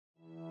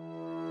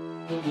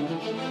What's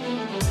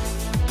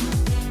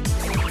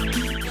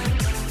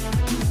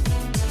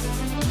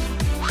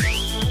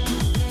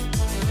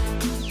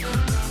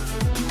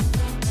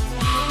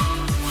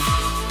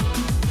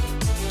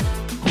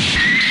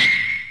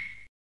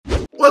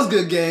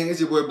good, gang? It's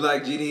your boy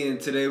Black GD, and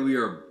today we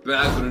are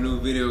back with a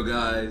new video,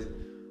 guys.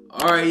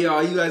 Alright,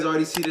 y'all, you guys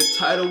already see the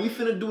title. We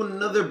finna do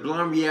another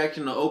blind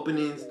reaction to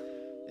openings,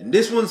 and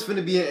this one's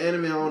finna be an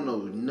anime I don't know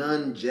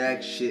none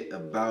jack shit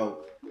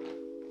about.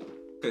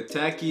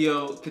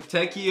 Katekyo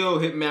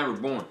Hitman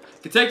Reborn.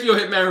 Katekyo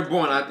Hitman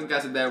Reborn, I think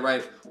I said that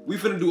right. We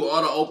finna do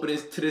all the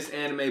openings to this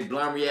anime,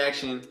 blind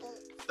reaction,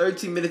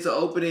 13 minutes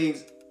of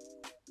openings.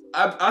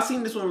 I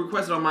seen this one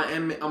requested on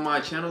my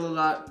channel a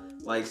lot.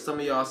 Like, some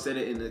of y'all said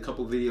it in a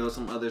couple videos,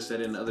 some others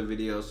said it in other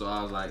videos, so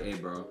I was like, hey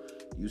bro,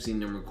 you seen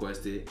them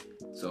requested,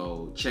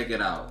 so check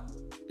it out.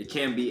 It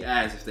can't be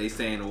asked if they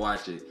saying to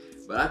watch it.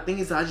 But I think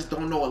I just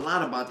don't know a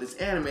lot about this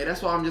anime.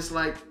 That's why I'm just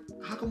like,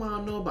 how come I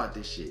don't know about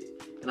this shit?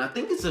 And I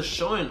think it's a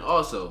shonen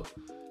also.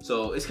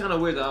 So it's kind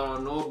of weird that I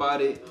don't know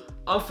about it.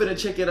 I'm finna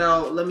check it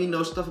out. Let me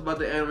know stuff about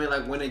the anime,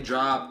 like when it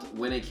dropped,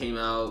 when it came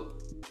out,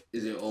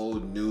 is it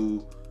old,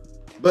 new?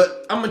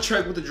 But I'm gonna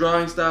check with the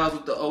drawing styles,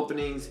 with the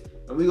openings,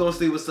 and we gonna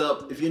see what's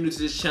up. If you're new to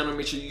this channel,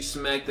 make sure you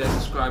smack that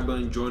subscribe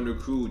button, join the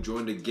crew,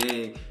 join the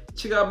gang.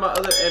 Check out my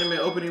other anime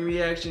opening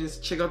reactions.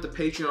 Check out the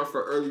Patreon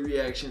for early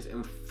reactions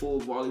and full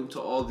volume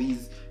to all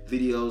these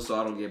videos so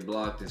I don't get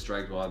blocked and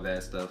striked, all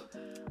that stuff.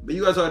 But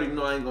you guys already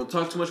know I ain't gonna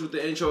talk too much with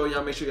the intro.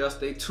 Y'all make sure y'all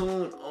stay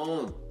tuned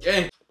on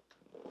gang.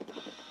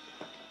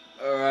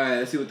 Alright,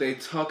 let's see what they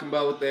talking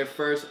about with their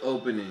first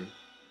opening.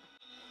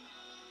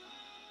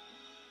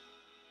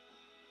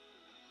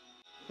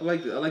 I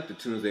like the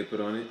tunes they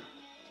put on it.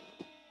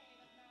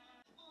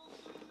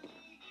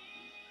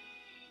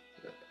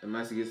 Am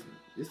I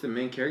this the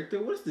main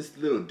character? What is this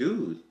little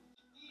dude?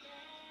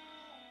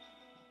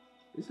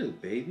 Is it a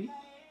baby?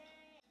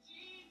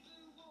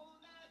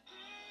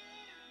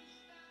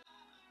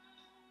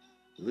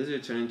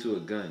 Lizard turned into a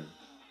gun.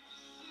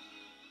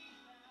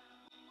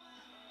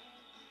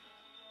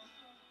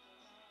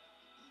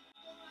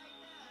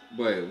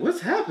 Boy,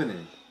 what's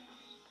happening?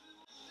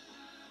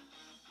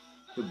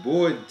 The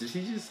boy, did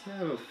he just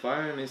have a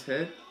fire in his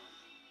head?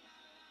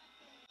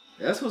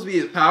 That's supposed to be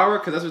his power,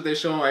 because that's what they're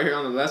showing right here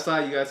on the left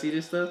side. You guys see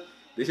this stuff?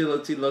 This shit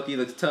look too low-key,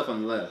 looks tough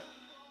on the left.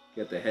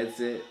 You got the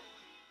headset.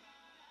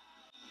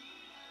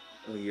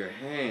 Oh, your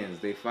hands,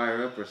 they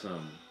fire up or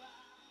something.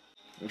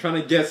 I'm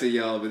trying to guess it,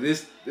 y'all, but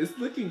this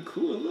looking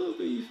cool a little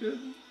bit, you feel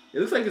me? It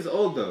looks like it's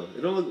old though.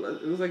 It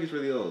looks like it's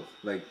really old.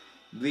 Like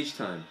Bleach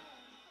time.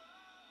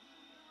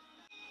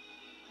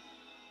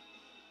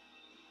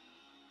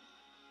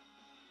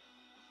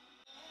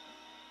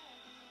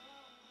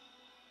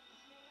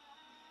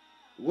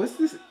 What's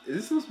this? Is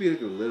this supposed to be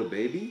like a little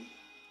baby?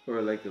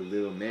 Or like a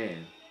little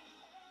man?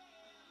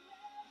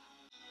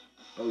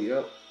 Oh,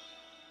 yep.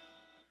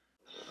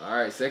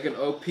 Alright, second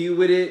OP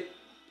with it.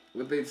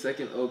 What the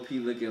second OP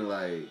looking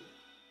like?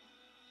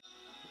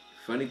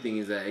 Funny thing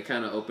is that it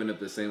kind of opened up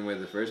the same way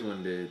the first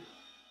one did.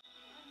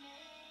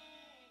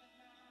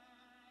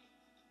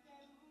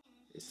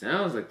 It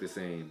sounds like the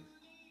same.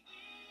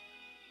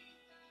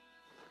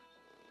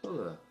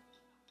 Hold up.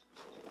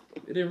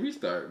 It didn't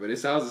restart, but it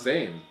sounds the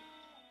same.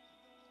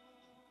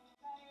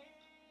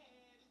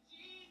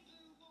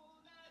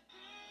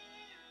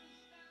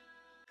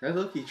 That's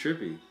low-key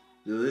trippy.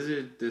 The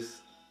lizard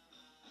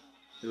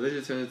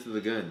turns into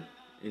the gun,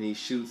 and he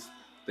shoots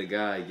the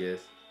guy, I guess,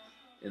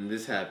 and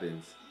this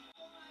happens.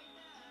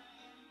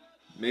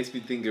 Makes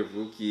me think of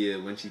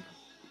Rukia when she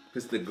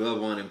puts the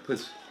glove on and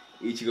puts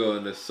Ichigo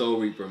in the Soul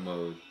Reaper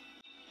mode.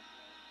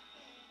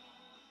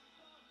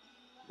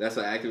 That's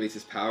what activates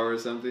his power or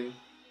something.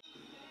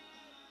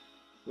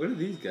 What are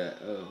these guys?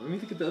 Oh, let me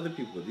look at the other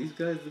people. These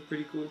guys look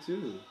pretty cool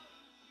too.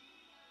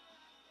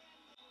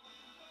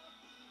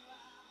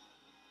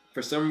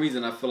 For some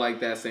reason, I feel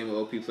like that same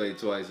OP played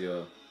twice,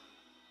 y'all.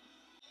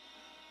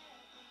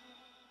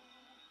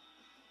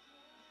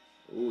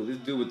 Ooh, this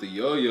dude with the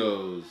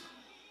yo-yos.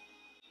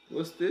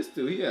 What's this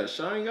dude? He got a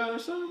shine gun or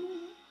something?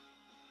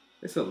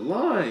 It's a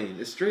line.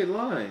 It's a straight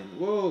line.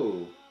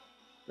 Whoa.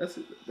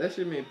 That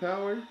shit made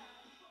power?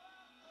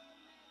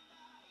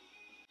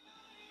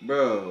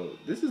 Bro,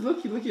 this is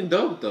looking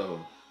dope,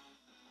 though.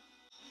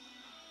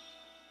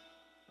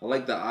 I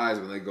like the eyes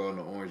when they go in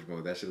the orange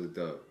mode. That shit look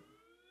dope.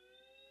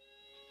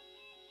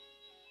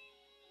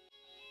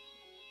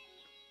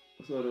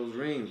 What's all those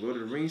rings? What are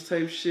the rings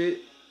type shit?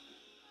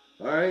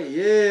 Alright,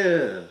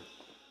 yeah.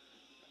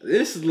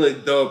 This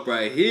look dope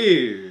right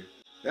here.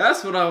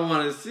 That's what I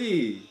want to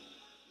see.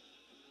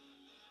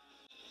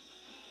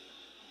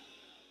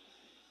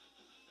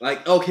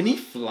 Like, oh, can he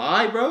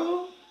fly,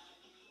 bro?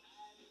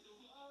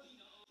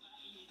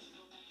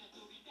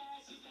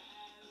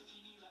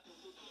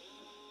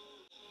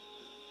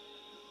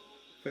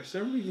 For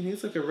some reason,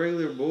 he's like a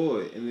regular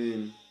boy, and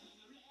then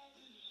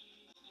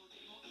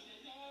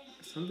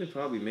something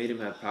probably made him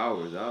have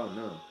powers. I don't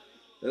know.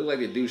 It looked like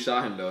the dude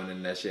shot him though, and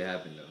then that shit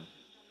happened though.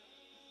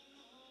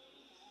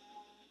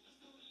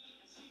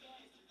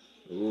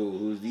 Ooh,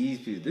 who's these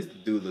people? This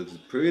dude looks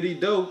pretty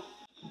dope.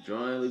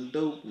 Drawing looks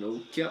dope,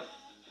 no cap.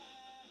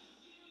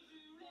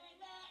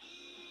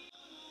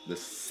 The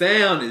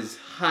sound is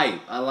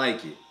hype. I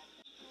like it.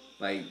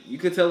 Like, you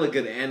could tell a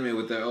good anime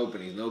with their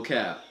openings, no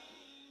cap.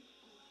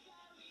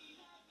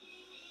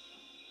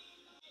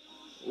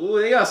 Ooh,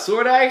 they got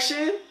sword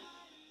action?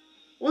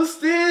 What's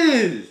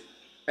this?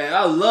 Hey,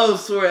 I love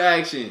sword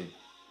action.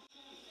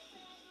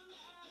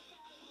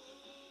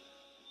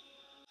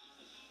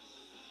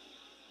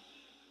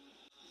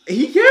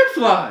 He can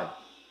fly.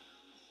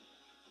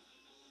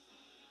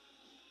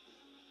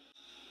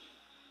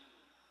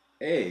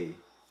 Hey,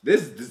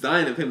 this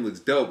design of him looks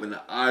dope, and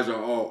the eyes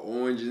are all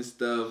orange and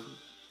stuff.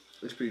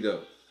 Looks pretty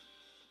dope.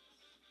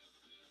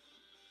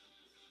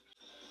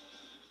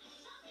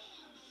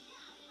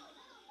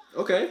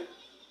 Okay.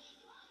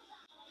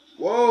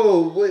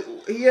 Whoa, wait,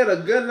 he had a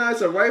gun,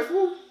 not a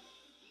rifle?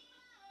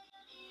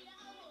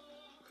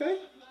 Okay.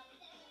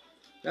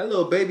 That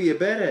little baby a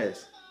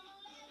badass.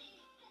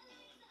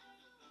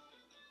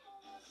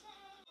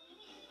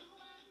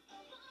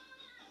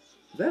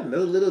 Is that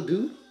another little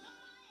dude?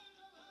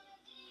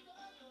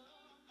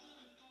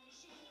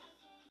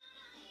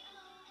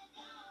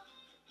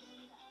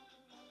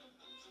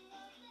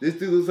 This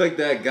dude looks like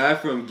that guy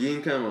from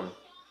Ginkaman.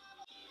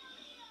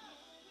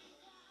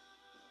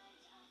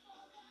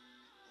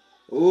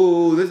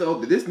 Ooh,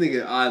 this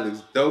nigga eye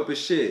looks dope as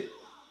shit.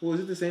 Oh,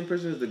 is it the same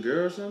person as the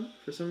girl or something?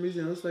 For some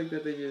reason, it looks like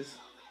that they just...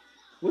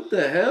 What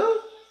the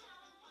hell?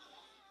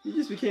 He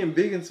just became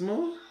big and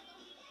small?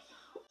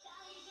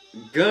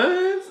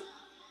 Guns?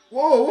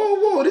 Whoa, whoa,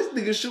 whoa. This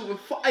nigga shoot with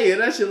fire.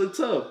 That shit look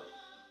tough.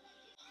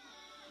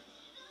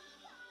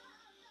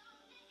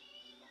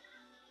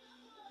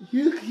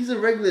 He's a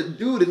regular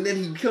dude, and then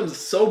he becomes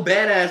so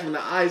badass when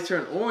the eyes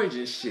turn orange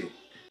and shit.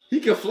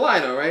 He can fly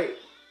though, right?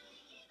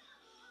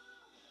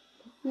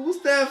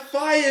 What's that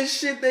fire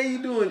shit that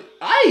you doing?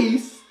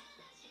 Ice?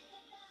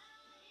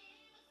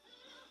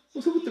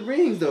 What's up with the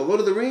rings though? What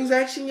are the rings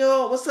action,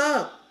 y'all? What's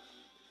up?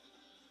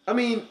 I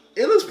mean,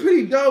 it looks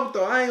pretty dope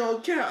though. I ain't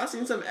gonna cap. I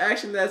seen some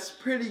action that's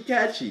pretty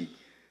catchy.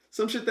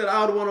 Some shit that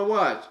I would want to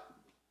watch.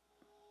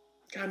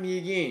 Got me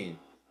again.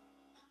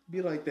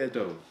 Be like that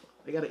though.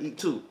 I gotta eat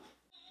too.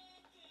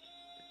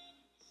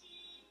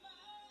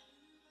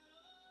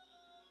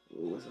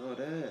 Ooh, what's all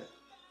that?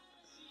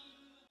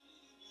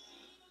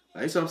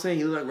 That's what I'm saying.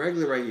 He look like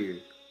regular right here.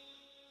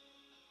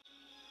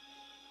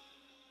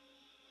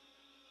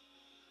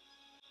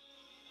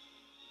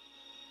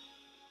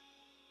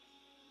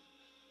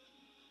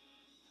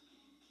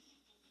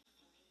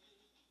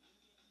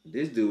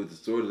 This dude with the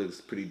sword looks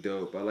pretty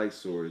dope. I like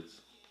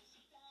swords.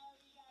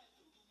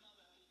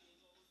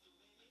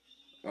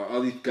 Are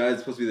all these guys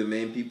supposed to be the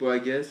main people, I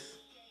guess?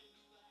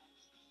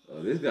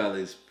 Oh, this guy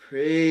looks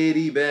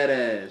pretty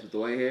badass with the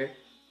white hair.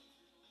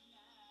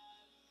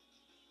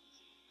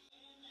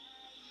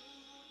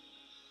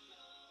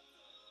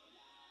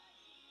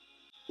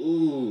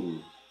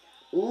 Ooh.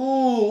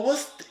 Ooh,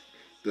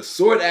 the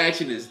sword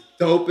action is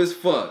dope as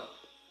fuck.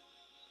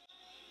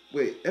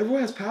 Wait,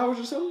 everyone has powers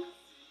or something?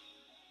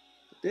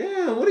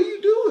 Damn, what are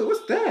you doing?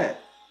 What's that?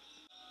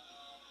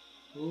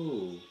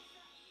 Oh,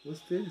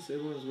 what's this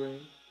everyone's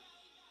wearing?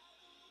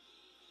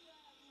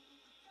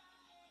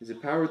 Is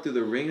it powered through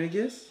the ring, I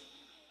guess?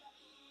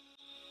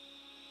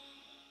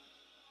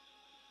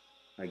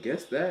 I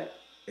guess that.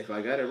 If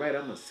I got it right,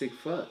 I'm a sick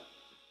fuck.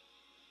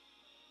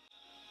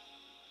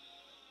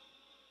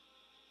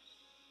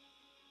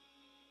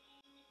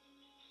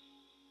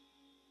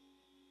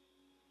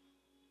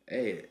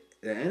 Hey,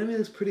 the anime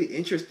looks pretty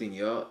interesting,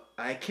 y'all.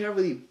 I can't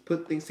really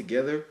put things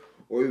together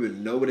or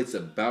even know what it's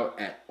about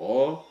at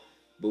all.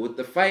 But with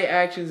the fight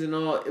actions and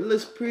all, it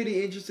looks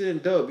pretty interesting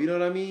and dope. You know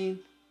what I mean?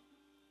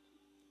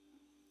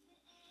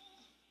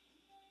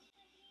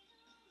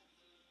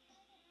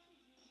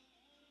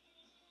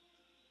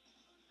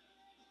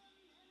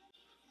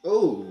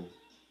 Oh.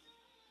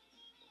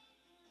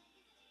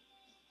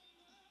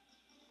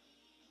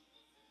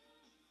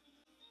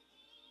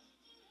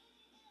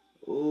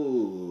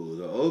 Oh,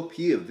 the OP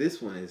of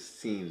this one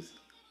seems...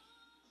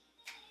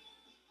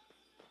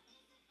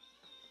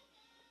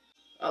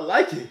 I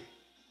like it.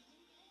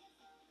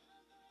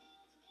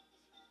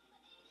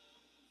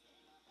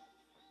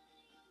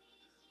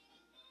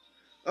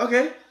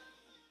 Okay.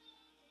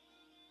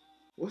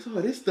 What's all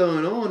this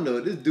going on though?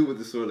 This dude with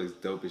the sword looks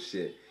dope as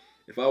shit.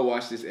 If I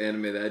watch this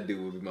anime, that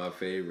dude would be my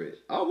favorite.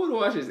 I would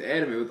watch this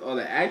anime with all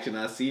the action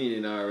I've seen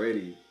in it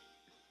already.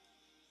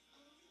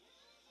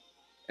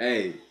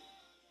 Hey,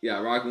 yeah,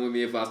 rocking with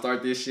me if I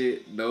start this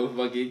shit? No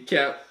fucking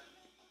cap.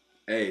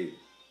 Hey,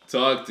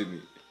 talk to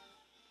me.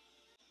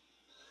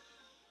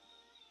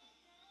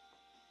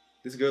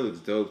 This girl looks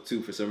dope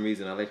too for some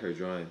reason. I like her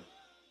drawing.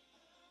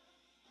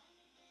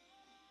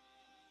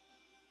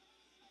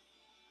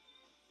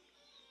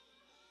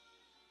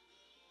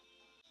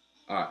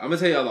 Alright, I'm gonna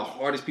tell y'all the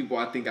hardest people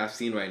I think I've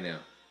seen right now.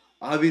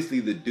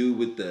 Obviously the dude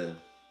with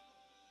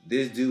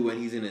this dude when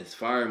he's in his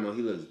fire mode,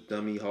 he looks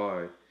dummy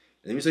hard.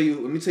 Let me tell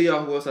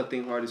y'all who else I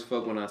think hard as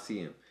fuck when I see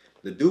him.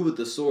 The dude with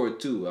the sword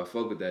too. I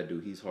fuck with that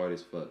dude. He's hard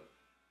as fuck.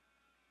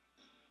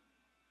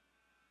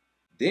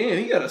 Damn,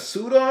 he got a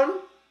suit on?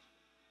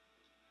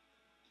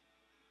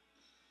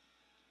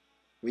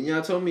 When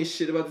y'all told me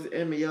shit about this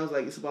anime, y'all was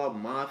like, it's about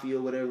mafia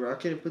or whatever. I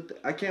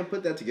can't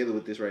put that together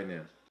with this right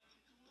now.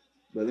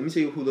 But let me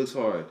tell you who looks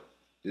hard.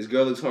 This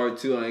girl looks hard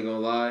too, I ain't gonna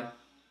lie.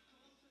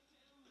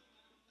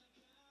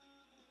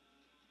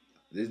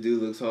 This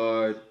dude looks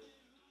hard.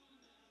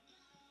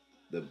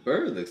 The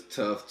bird looks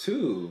tough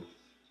too.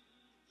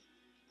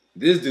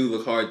 This dude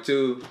look hard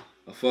too.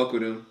 I fuck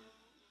with him.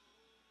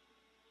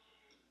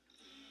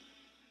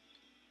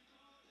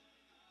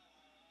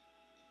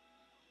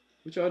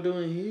 What y'all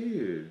doing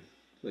here?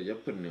 Like y'all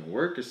putting in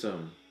work or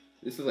something.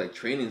 This is like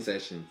training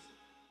sessions.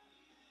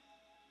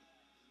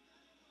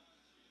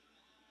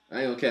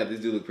 I ain't gonna cap, this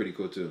dude look pretty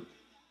cool too.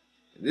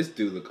 And this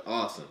dude look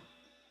awesome.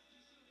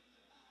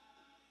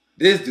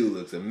 This dude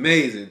looks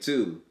amazing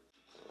too.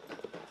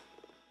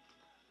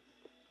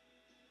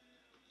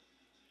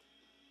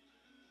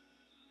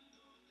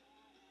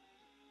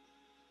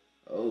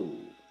 Oh,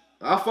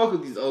 I fuck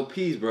with these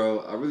OPs, bro.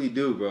 I really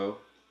do, bro.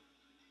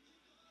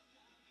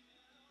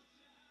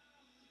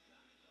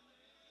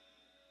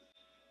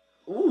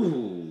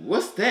 Ooh,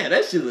 what's that?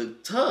 That shit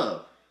look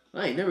tough.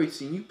 I ain't never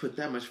seen you put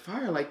that much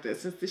fire like that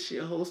since this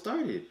shit whole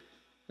started.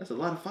 That's a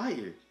lot of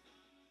fire.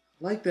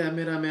 Like that,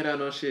 man. I made out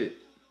no shit.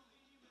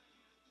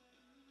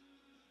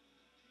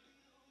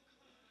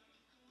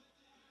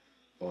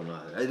 Oh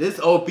no, these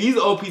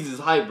OPs is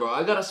hype, bro.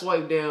 I gotta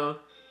swipe down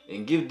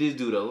and give this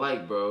dude a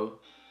like, bro.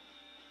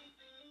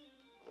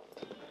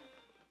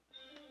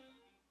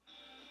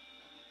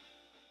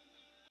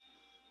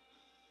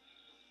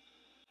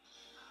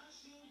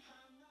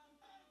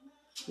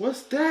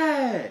 What's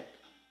that?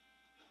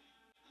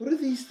 What are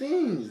these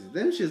things?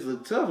 Them shits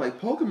look tough,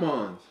 like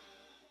Pokemons.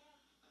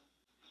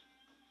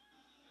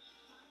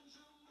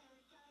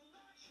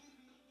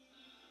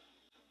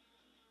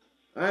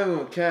 I ain't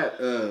gonna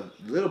cat.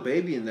 Little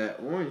baby in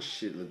that orange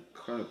shit look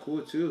kind of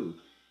cool too.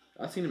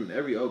 I've seen him in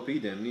every OP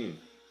damn near.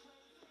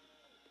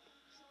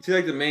 Is he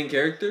like the main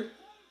character?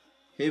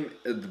 Him,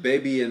 the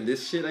baby, and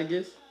this shit, I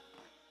guess.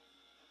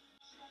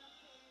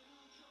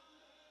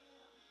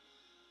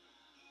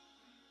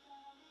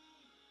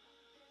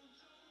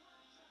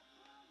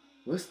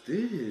 What's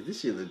this?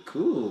 This shit look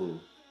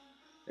cool.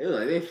 They look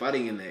like they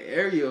fighting in the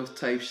aerial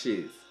type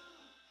shits.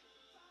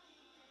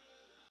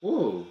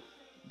 Whoa.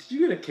 Did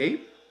you get a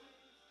cape?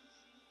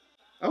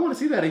 I want to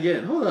see that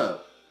again. Hold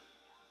up.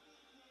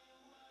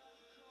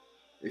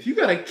 If you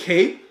got a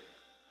cape,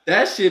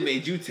 that shit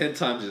made you 10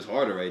 times as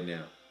harder right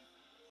now.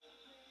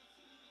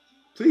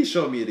 Please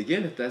show me it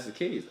again if that's the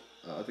case.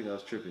 I think I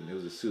was tripping. It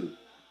was a suit.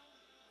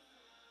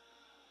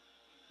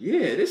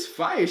 Yeah, this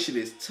fire shit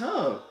is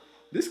tough.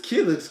 This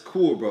kid looks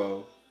cool,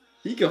 bro.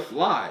 He can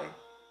fly.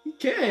 He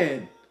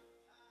can.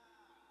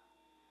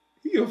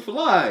 He can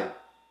fly.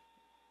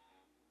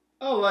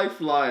 I like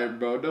flying,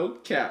 bro.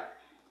 Don't cap.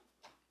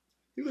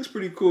 He looks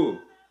pretty cool.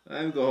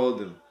 I ain't gonna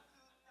hold him.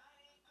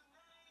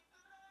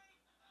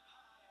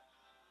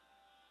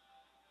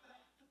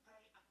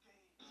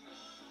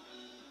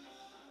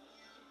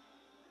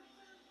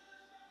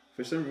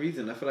 For some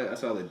reason, I feel like I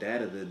saw the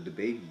dad of the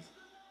babies.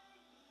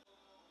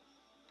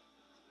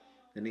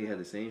 That nigga had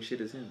the same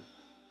shit as him.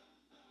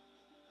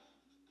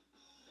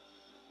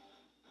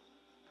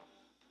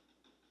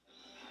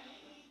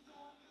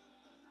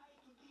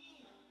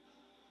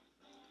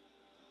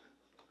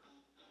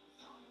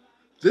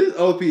 This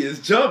OP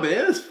is jumping.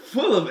 It's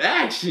full of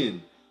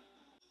action.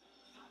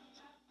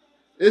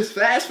 It's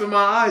fast for my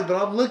eyes, but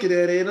I'm looking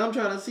at it and I'm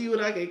trying to see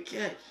what I can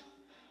catch.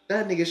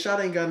 That nigga shot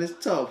ain't got this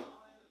tough.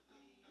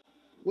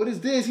 What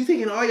is this? He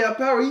taking all y'all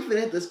power? He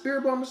finna hit the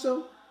spirit bomb or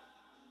something?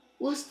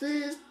 What's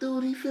this,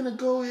 dude? He finna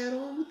go head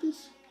on with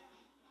this?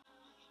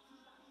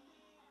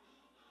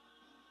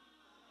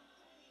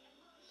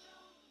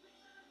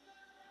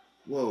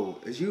 Whoa,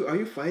 are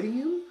you fighting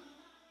him?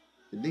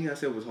 The thing I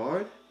said was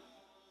hard?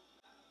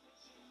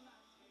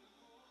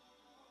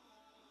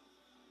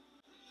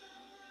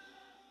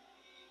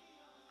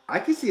 I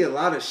can see a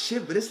lot of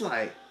shit, but it's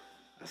like,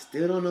 I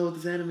still don't know what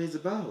this anime is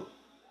about.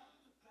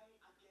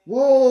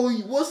 Whoa,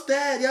 what's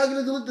that? Y'all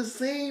gonna look the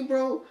same,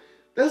 bro?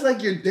 That's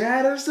like your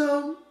dad or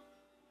something?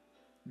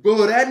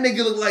 Bro, that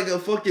nigga look like a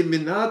fucking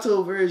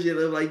Minato version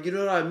of, like, you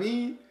know what I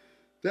mean?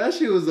 That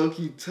shit was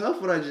low-key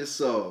tough what I just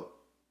saw.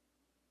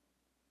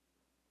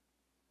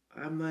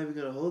 I'm not even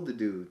gonna hold the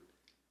dude.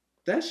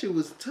 That shit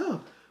was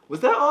tough. Was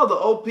that all the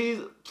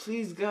OPs?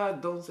 Please,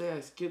 God, don't say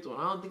I skipped one.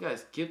 I don't think I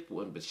skipped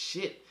one, but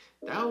shit.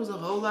 That was a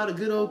whole lot of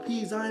good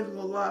OPs. I ain't even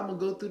gonna lie. I'm gonna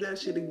go through that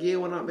shit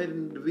again when I'm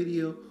editing the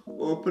video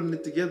or putting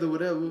it together,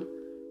 whatever.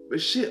 But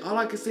shit, all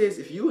I can say is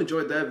if you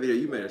enjoyed that video,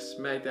 you better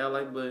smack that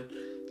like button.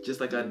 Just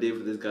like I did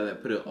for this guy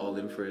that put it all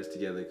in for us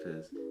together,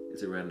 because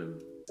it's a random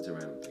thing.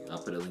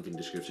 I'll put a link in the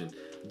description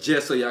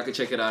just so y'all can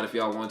check it out if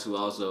y'all want to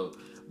also.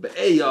 But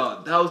hey,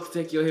 y'all, that was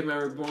Katekyo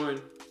Hitman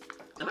Reborn.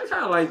 And I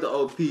kind of like the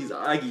OPs.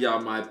 I give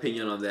y'all my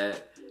opinion on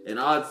that. And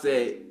I'd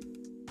say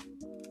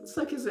It's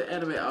like it's an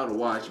anime I ought to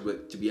watch,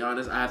 but to be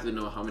honest, I have to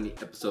know how many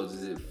episodes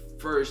is it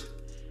first.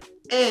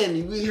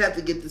 And we have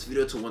to get this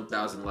video to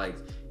 1,000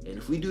 likes. And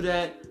if we do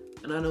that,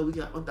 and I know we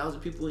got 1,000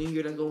 people in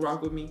here that's gonna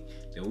rock with me,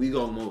 then we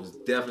gonna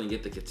most definitely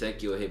get the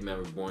Katekyo Hitman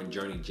Reborn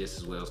journey just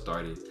as well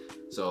started.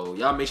 So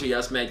y'all make sure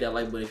y'all smack that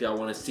like button if y'all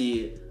wanna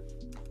see it.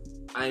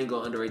 I ain't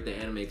gonna underrate the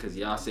anime because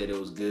y'all said it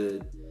was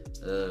good.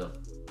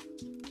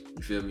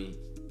 You feel me?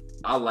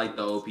 I like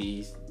the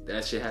OPs.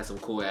 That shit has some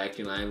cool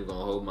action. I ain't gonna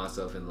hold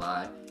myself and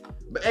lie.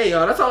 But hey,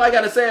 y'all, that's all I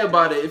gotta say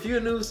about it. If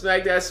you're new,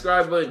 smack that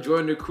subscribe button,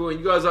 join the crew, and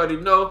you guys already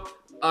know.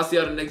 I'll see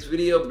y'all in the next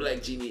video.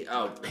 Black Genie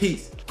out.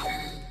 Peace.